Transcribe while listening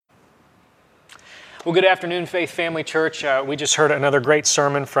Well, good afternoon, Faith Family Church. We just heard another great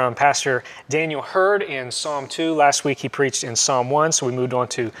sermon from Pastor Daniel Hurd in Psalm 2. Last week he preached in Psalm 1, so we moved on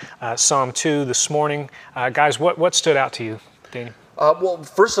to Psalm 2 this morning. Guys, what stood out to you, Daniel? Well,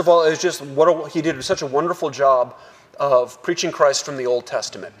 first of all, it's just he did such a wonderful job of preaching Christ from the Old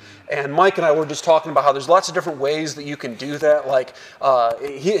Testament. And Mike and I were just talking about how there's lots of different ways that you can do that. Like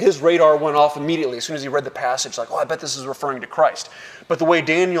his radar went off immediately as soon as he read the passage, like, oh, I bet this is referring to Christ. But the way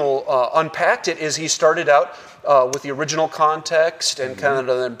Daniel unpacked it is he started out with the original context and kind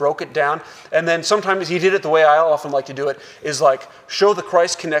of then broke it down. And then sometimes he did it the way I often like to do it, is like show the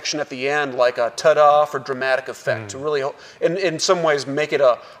Christ connection at the end like a ta-da for dramatic effect to really, in some ways, make it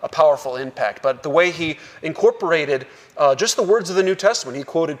a powerful impact. But the way he incorporated just the words of the New Testament, he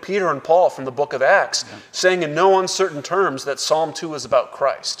quoted Peter and Paul from the book of Acts, saying in no uncertain terms that Psalm 2 is about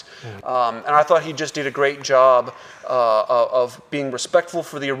Christ. And I thought he just did a great job of being respectful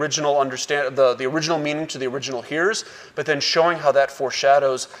for the original the original meaning to the original hearers, but then showing how that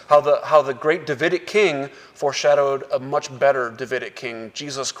foreshadows how the great Davidic king foreshadowed a much better Davidic king,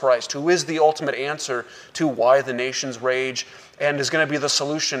 Jesus Christ, who is the ultimate answer to why the nations rage and is going to be the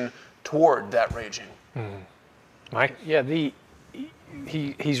solution toward that raging. Mike? Yeah,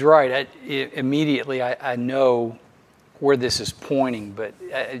 he's right. Immediately I know where this is pointing, but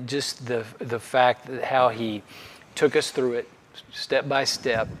just the fact that how he took us through it step by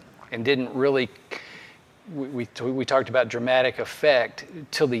step and didn't really, we talked about dramatic effect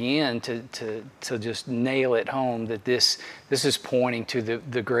till the end to just nail it home that this is pointing to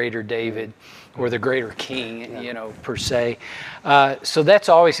the greater David or the greater king, per se. So that's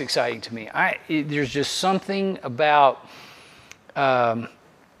always exciting to me. There's just something about, I've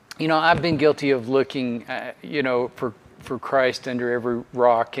been guilty of looking, for Christ under every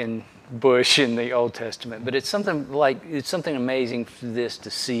rock and bush in the Old Testament, but it's something amazing for this to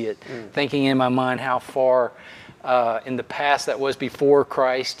see it. Thinking in my mind how far in the past that was before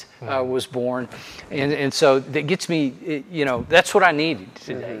Christ was born, and so that gets me. That's what I needed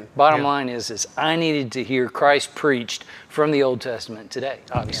today. Bottom line is I needed to hear Christ preached from the Old Testament today.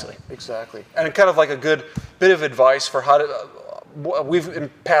 Obviously, exactly, and kind of like a good bit of advice for how to.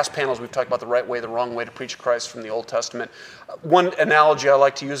 In past panels, we've talked about the right way, the wrong way to preach Christ from the Old Testament. One analogy I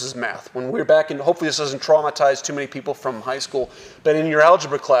like to use is math. When we're back in, hopefully this doesn't traumatize too many people from high school, but in your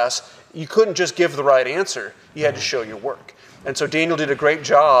algebra class, you couldn't just give the right answer. You had to show your work. And so Daniel did a great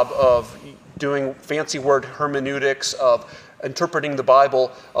job of doing fancy word hermeneutics, of interpreting the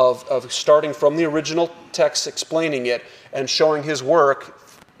Bible, of starting from the original text, explaining it, and showing his work,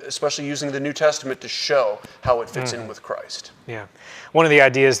 especially using the New Testament to show how it fits in with Christ. Yeah. One of the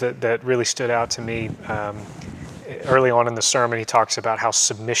ideas that really stood out to me early on in the sermon, he talks about how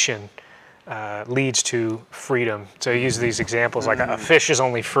submission leads to freedom. So he uses these examples like a fish is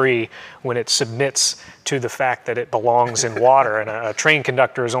only free when it submits to the fact that it belongs in water, and a train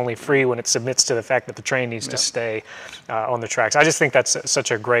conductor is only free when it submits to the fact that the train needs to stay on the tracks. I just think that's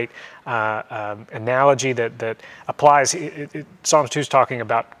such a great analogy that applies. Psalm 2 is talking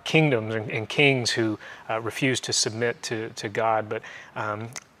about kingdoms and kings who refuse to submit to God, but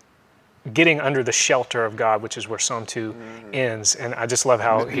getting under the shelter of God, which is where Psalm 2 ends. And I just love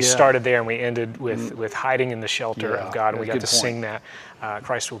how he started there and we ended with hiding in the shelter of God. And we got to sing that,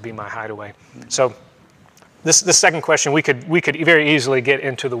 Christ will be my hideaway. So this second question, we could very easily get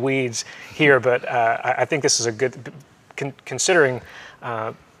into the weeds here, but I think this is a good, considering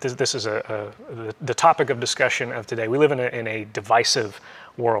this is the topic of discussion of today. We live in a divisive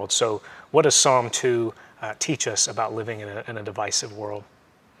world. So what does Psalm 2 teach us about living in a divisive world?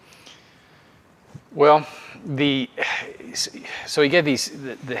 Well, so he gave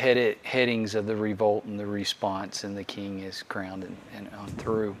the headings of the revolt and the response, and the king is crowned and on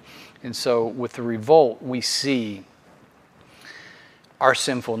through. And so with the revolt, we see our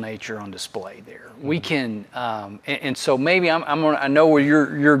sinful nature on display there. We can, and so maybe I know where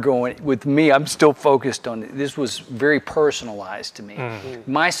you're going. With me, I'm still focused on it. This was very personalized to me.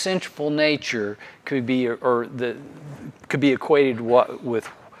 My sinful nature could be equated with.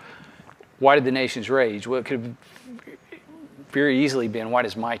 Why did the nations rage? Well, it could have very easily been, why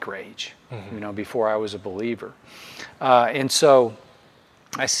does Mike rage? Before I was a believer. And so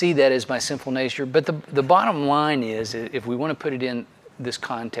I see that as my sinful nature. But the bottom line is, if we want to put it in this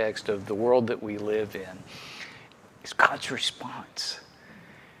context of the world that we live in, is God's response.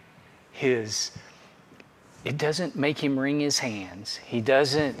 It doesn't make him wring his hands. He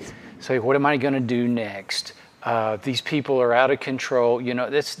doesn't say, what am I going to do next? These people are out of control.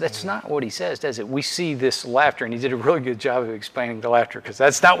 That's not what he says, does it? We see this laughter, and he did a really good job of explaining the laughter, because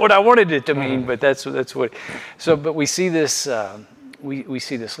that's not what I wanted it to mean, but that's what. So, but we see this. We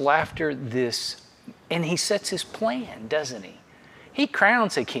see this laughter, this and he sets his plan, doesn't he? He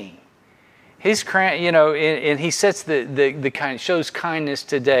crowns a king. His crown, you know, and he sets the kind, shows kindness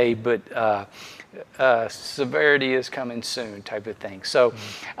today, but severity is coming soon, type of thing. So,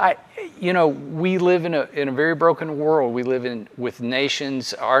 you know, we live in a very broken world. We live with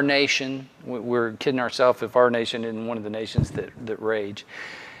nations. Our nation, we're kidding ourselves if our nation isn't one of the nations that rage.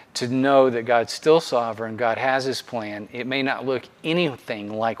 To know that God's still sovereign, God has His plan. It may not look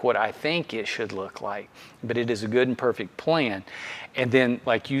anything like what I think it should look like, but it is a good and perfect plan. And then,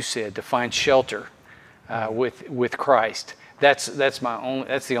 like you said, to find shelter with Christ. That's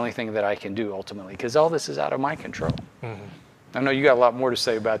the only thing that I can do ultimately, because all this is out of my control. Mm-hmm. I know you got a lot more to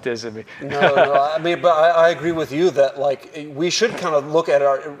say about this. No, I mean, but I agree with you that, like, we should kind of look at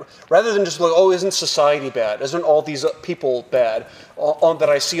rather than just look, oh, isn't society bad? Isn't all these people bad that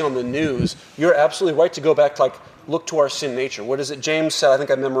I see on the news? You're absolutely right to go back to, like, look to our sin nature. What is it? James said, I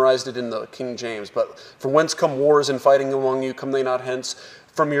think I memorized it in the King James, but from whence come wars and fighting among you? Come they not hence?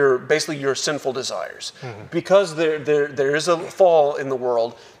 From basically your sinful desires. Mm-hmm. Because there is a fall in the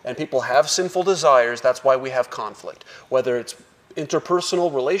world and people have sinful desires, that's why we have conflict. Whether it's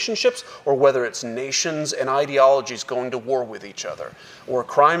interpersonal relationships or whether it's nations and ideologies going to war with each other, or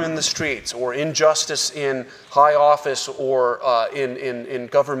crime in the streets, or injustice in high office, or in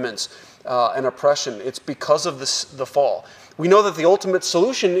governments and oppression. It's because of the fall. We know that the ultimate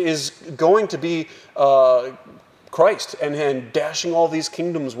solution is going to be Christ and dashing all these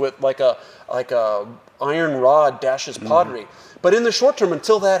kingdoms with like a iron rod dashes pottery. Mm-hmm. But in the short term,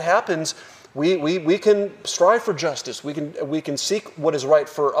 until that happens, we can strive for justice. We can seek what is right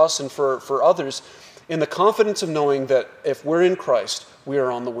for us and for others, in the confidence of knowing that if we're in Christ, we are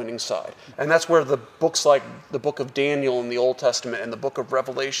on the winning side. And that's where the books like the book of Daniel in the Old Testament and the book of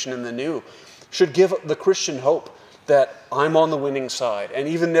Revelation in the New should give the Christian hope that I'm on the winning side. And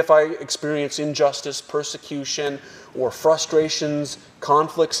even if I experience injustice, persecution, or frustrations,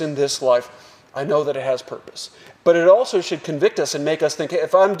 conflicts in this life, I know that it has purpose. But it also should convict us and make us think, hey,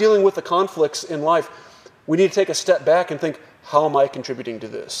 if I'm dealing with the conflicts in life, we need to take a step back and think, how am I contributing to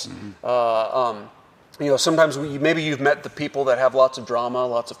this? Mm-hmm. You know, sometimes maybe you've met the people that have lots of drama,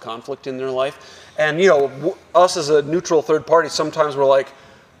 lots of conflict in their life. And, you know, us as a neutral third party, sometimes we're like,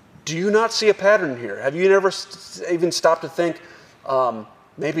 do you not see a pattern here? Have you never even stopped to think,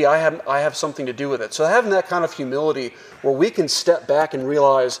 maybe I have something to do with it? So having that kind of humility where we can step back and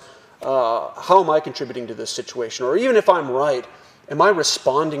realize, how am I contributing to this situation? Or even if I'm right, am I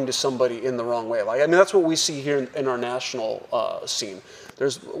responding to somebody in the wrong way? Like, I mean, that's what we see here in our national scene.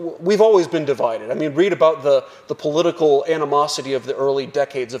 We've always been divided. I mean, read about the political animosity of the early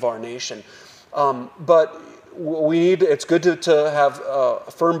decades of our nation. But it's good to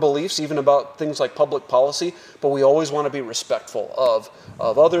have firm beliefs even about things like public policy, but we always want to be respectful of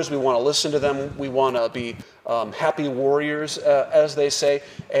others. We want to listen to them. We want to be happy warriors, as they say,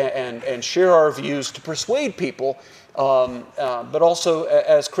 and share our views to persuade people. But also,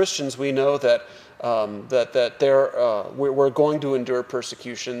 as Christians, we know that we're going to endure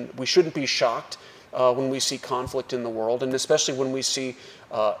persecution. We shouldn't be shocked when we see conflict in the world, and especially when we see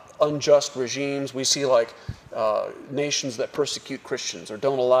unjust regimes. We see like nations that persecute Christians or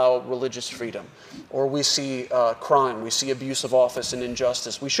don't allow religious freedom, or we see crime, we see abuse of office and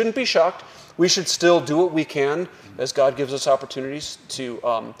injustice. We shouldn't be shocked. We should still do what we can as God gives us opportunities to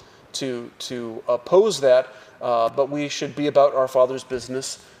oppose that, but we should be about our Father's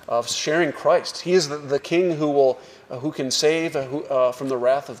business of sharing Christ. He is the King who can save from the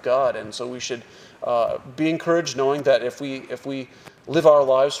wrath of God, and so we should be encouraged knowing that if we live our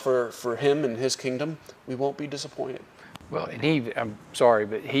lives for Him and His kingdom, we won't be disappointed. Well, and I'm sorry,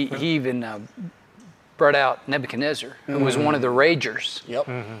 but he even brought out Nebuchadnezzar, who was one of the ragers. Yep.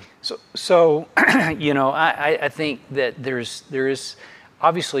 Mm-hmm. So you know, I think that there is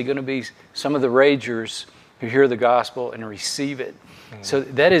obviously going to be some of the ragers who hear the gospel and receive it. Mm-hmm. So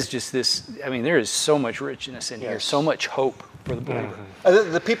that is just this. I mean, there is so much richness in here, so much hope for the believer.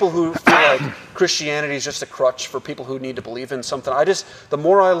 Mm-hmm. The people who feel like Christianity is just a crutch for people who need to believe in something, the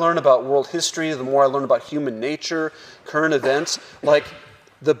more I learn about world history, the more I learn about human nature, current events, like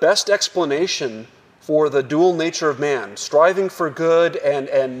the best explanation for the dual nature of man, striving for good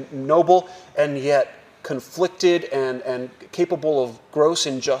and noble, and yet conflicted and capable of gross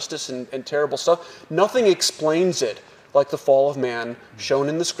injustice and terrible stuff. Nothing explains it like the fall of man shown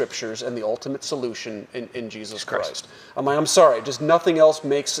in the scriptures and the ultimate solution in Jesus Christ. I'm sorry, just nothing else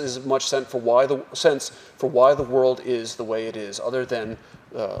makes as much sense for why the world is the way it is, other than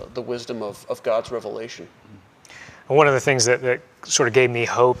the wisdom of God's revelation. One of the things that sort of gave me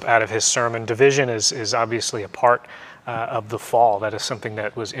hope out of his sermon, division is obviously a part of the fall. That is something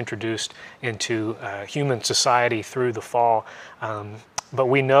that was introduced into human society through the fall. But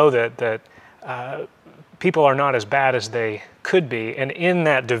we know that people are not as bad as they could be, and in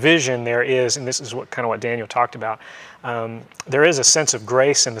that division there is, and this is what Daniel talked about, there is a sense of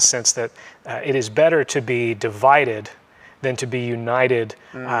grace in the sense that it is better to be divided than to be united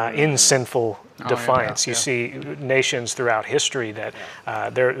in sinful defiance. You see nations throughout history that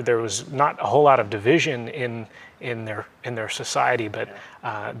there was not a whole lot of division in their society, but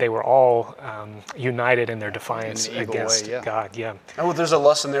they were all united in their defiance against God. Yeah. Oh, there's a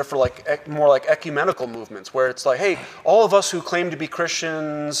lesson there for more like ecumenical movements, where it's like, hey, all of us who claim to be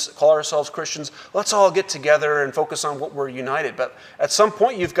Christians, call ourselves Christians, let's all get together and focus on what we're united. But at some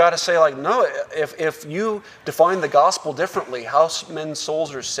point, you've got to say, like, no, if you define the gospel differently, how men's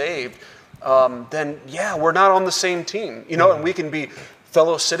souls are saved, then yeah, we're not on the same team, and we can be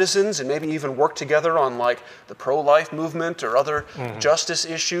fellow citizens and maybe even work together on like the pro-life movement or other justice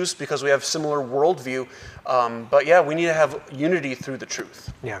issues because we have similar worldview. But yeah, we need to have unity through the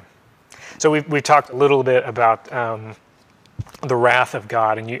truth. Yeah. So we talked a little bit about the wrath of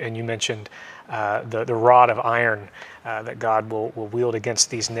God, and you mentioned the rod of iron that God will wield against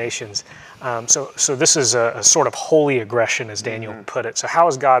these nations. So this is a sort of holy aggression, as Daniel put it. So how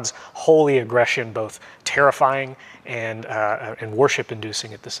is God's holy aggression both terrifying and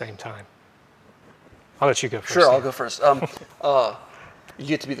worship-inducing at the same time? I'll let you go first. Sure, I'll go first. You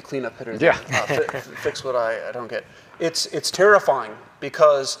get to be the cleanup hitter. Yeah. Fix what I don't get. It's terrifying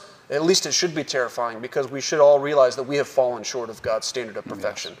because, at least it should be terrifying, because we should all realize that we have fallen short of God's standard of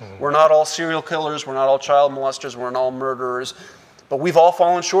perfection. Yes. We're not all serial killers, we're not all child molesters, we're not all murderers, but we've all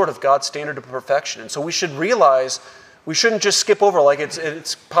fallen short of God's standard of perfection. And so we should realize we shouldn't just skip over, like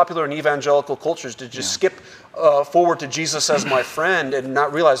it's popular in evangelical cultures to just skip forward to Jesus as my friend and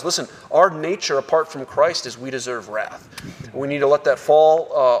not realize, listen, our nature apart from Christ is we deserve wrath. We need to let that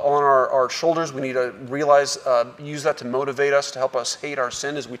fall on our shoulders. We need to realize, use that to motivate us, to help us hate our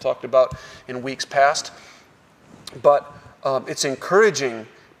sin, as we talked about in weeks past. But it's encouraging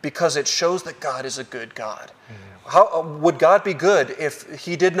because it shows that God is a good God. How would God be good if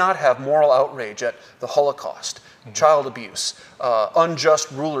he did not have moral outrage at the Holocaust, child abuse,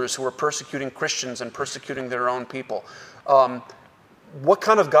 unjust rulers who were persecuting Christians and persecuting their own people? What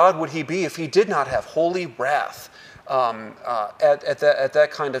kind of God would he be if he did not have holy wrath at that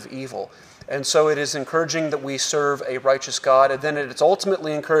kind of evil? And so it is encouraging that we serve a righteous God, and then it's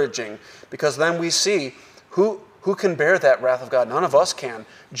ultimately encouraging because then we see who can bear that wrath of God? None of us can.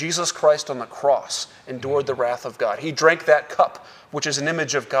 Jesus Christ on the cross endured the wrath of God. He drank that cup, which is an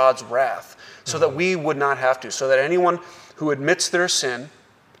image of God's wrath, so that we would not have to, so that anyone who admits their sin,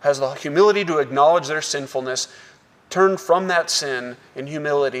 has the humility to acknowledge their sinfulness, turn from that sin in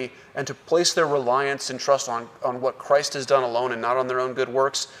humility, and to place their reliance and trust on what Christ has done alone and not on their own good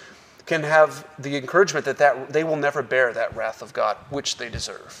works, can have the encouragement that they will never bear that wrath of God, which they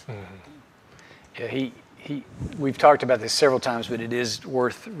deserve. Yeah, we've talked about this several times, but it is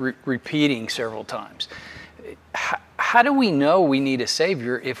worth repeating several times. How do we know we need a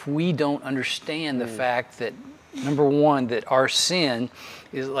Savior if we don't understand the fact that, number one, that our sin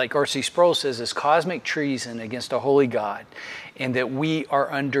is, like R.C. Sproul says, is cosmic treason against a holy God, and that we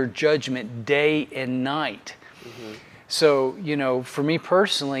are under judgment day and night. So, for me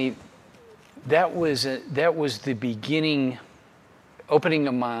personally, that was the beginning, opening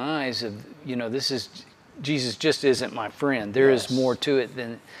of my eyes of, Jesus just isn't my friend. There is more to it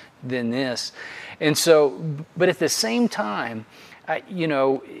than this. And so, but at the same time, and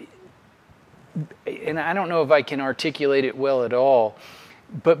I don't know if I can articulate it well at all,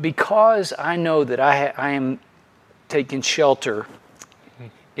 but because I know that I am taking shelter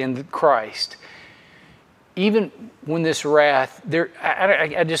in Christ, even when this wrath,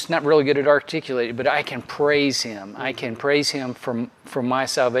 I'm just not really good at articulating, but I can praise Him. I can praise Him from my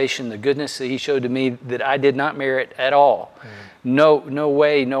salvation, the goodness that He showed to me that I did not merit at all. No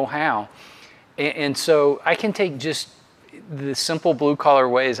way, no how. And so I can take just the simple blue-collar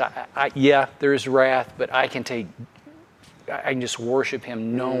ways. There is wrath, but I can just worship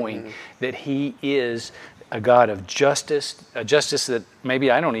Him knowing that He is a God of justice, a justice that maybe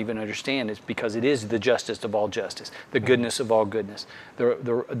I don't even understand. It's because it is the justice of all justice, the goodness of all goodness,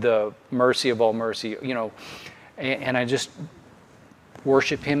 the mercy of all mercy, and I just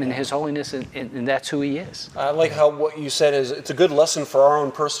worship Him in His holiness, and that's who He is. I like how what you said is it's a good lesson for our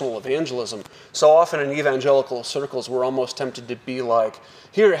own personal evangelism. So often in evangelical circles, we're almost tempted to be like,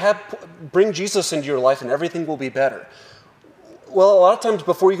 here, bring Jesus into your life and everything will be better. Well, a lot of times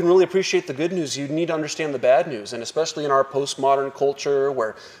before you can really appreciate the good news, you need to understand the bad news. And especially in our postmodern culture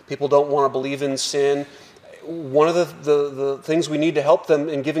where people don't want to believe in sin, one of the things we need to help them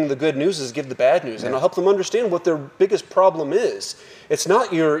in giving the good news is give the bad news, and I'll help them understand what their biggest problem is. It's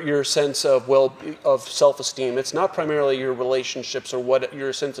not your sense of self-esteem. It's not primarily your relationships or what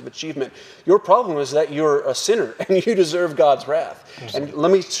your sense of achievement. Your problem is that you're a sinner and you deserve God's wrath. And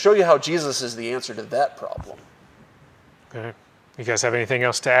let me show you how Jesus is the answer to that problem. Okay. You guys have anything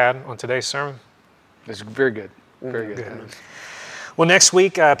else to add on today's sermon? It's very good. Very good. Well, next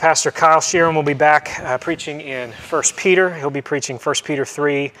week, Pastor Kyle Sheeran will be back preaching in 1 Peter. He'll be preaching 1 Peter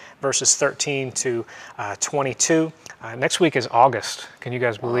 3, verses 13 to 22. Next week is August. Can you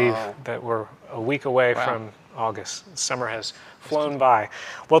guys believe that we're a week away from August? Summer has flown by.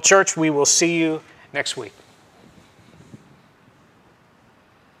 Well, church, we will see you next week.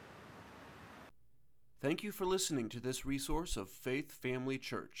 Thank you for listening to this resource of Faith Family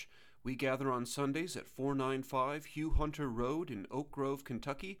Church. We gather on Sundays at 495 Hugh Hunter Road in Oak Grove,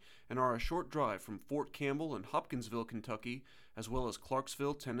 Kentucky, and are a short drive from Fort Campbell and Hopkinsville, Kentucky, as well as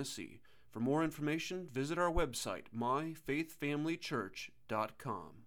Clarksville, Tennessee. For more information, visit our website, myfaithfamilychurch.com.